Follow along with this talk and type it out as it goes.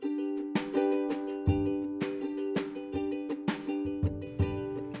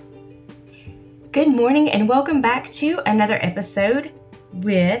Good morning and welcome back to another episode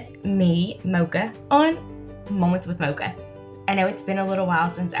with me, Mocha, on Moments with Mocha. I know it's been a little while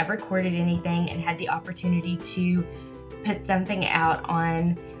since I've recorded anything and had the opportunity to put something out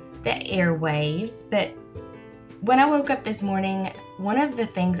on the airwaves, but when I woke up this morning, one of the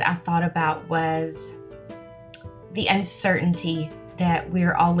things I thought about was the uncertainty that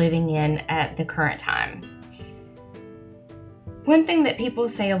we're all living in at the current time. One thing that people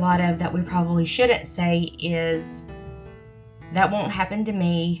say a lot of that we probably shouldn't say is, that won't happen to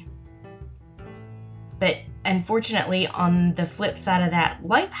me. But unfortunately, on the flip side of that,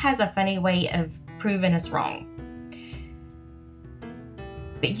 life has a funny way of proving us wrong.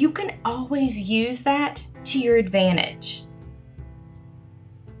 But you can always use that to your advantage.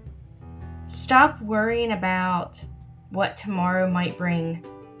 Stop worrying about what tomorrow might bring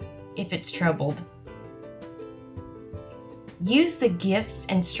if it's troubled. Use the gifts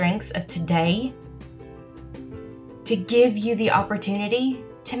and strengths of today to give you the opportunity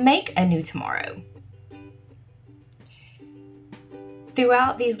to make a new tomorrow.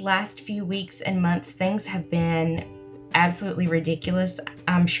 Throughout these last few weeks and months, things have been absolutely ridiculous,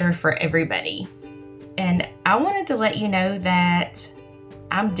 I'm sure, for everybody. And I wanted to let you know that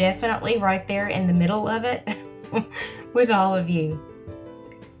I'm definitely right there in the middle of it with all of you.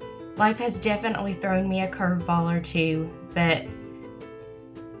 Life has definitely thrown me a curveball or two, but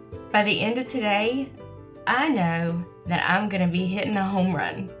by the end of today, I know that I'm going to be hitting a home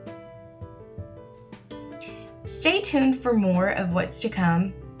run. Stay tuned for more of what's to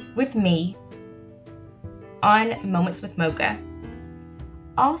come with me on Moments with Mocha.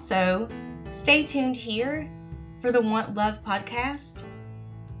 Also, stay tuned here for the Want Love podcast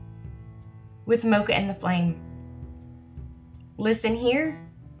with Mocha and the Flame. Listen here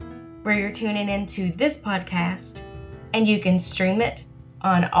where you're tuning into this podcast, and you can stream it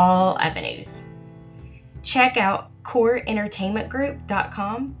on all avenues. Check out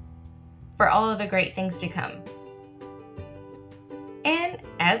coreentertainmentgroup.com for all of the great things to come. And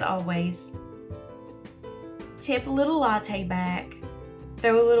as always, tip a little latte back,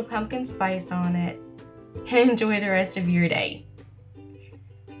 throw a little pumpkin spice on it, and enjoy the rest of your day.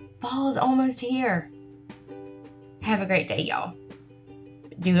 Fall is almost here. Have a great day, y'all.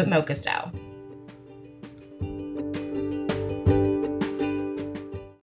 Do it Mocha style.